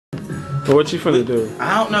What you finna do?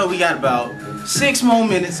 I don't know. We got about 6 more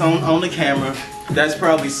minutes on the camera. That's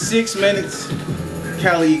probably 6 minutes.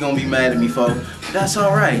 Kelly, you gonna be mad at me, folks. That's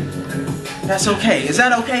all right. That's okay. Is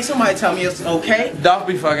that okay? Somebody tell me it's okay. Don't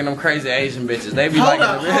be fucking them crazy Asian bitches. They be Hold like,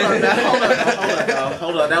 up, dog.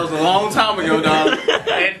 Hold up. That was a long time ago, dog.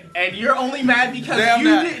 And you're only mad because damn, you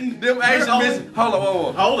now, didn't. Them Asian bitches. Hold up,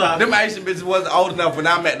 whoa. Hold up. Them Asian bitches wasn't old enough when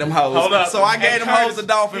I met them hoes. Hold up. So I gave them hoes a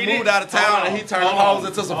dolphin, He moved didn't- out of town, and he turned them hoes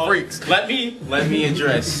into some freaks. Let me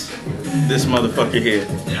address this motherfucker here.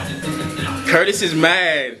 Curtis is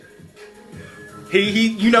mad.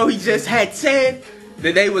 He just had said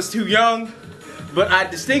that they was too young, but I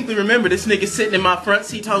distinctly remember this nigga sitting in my front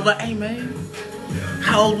seat talking about, hey man,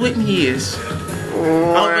 how old Whitney is.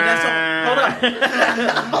 Oh, but that's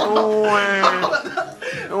all. Hold up.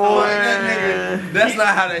 That's not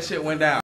how that shit went down.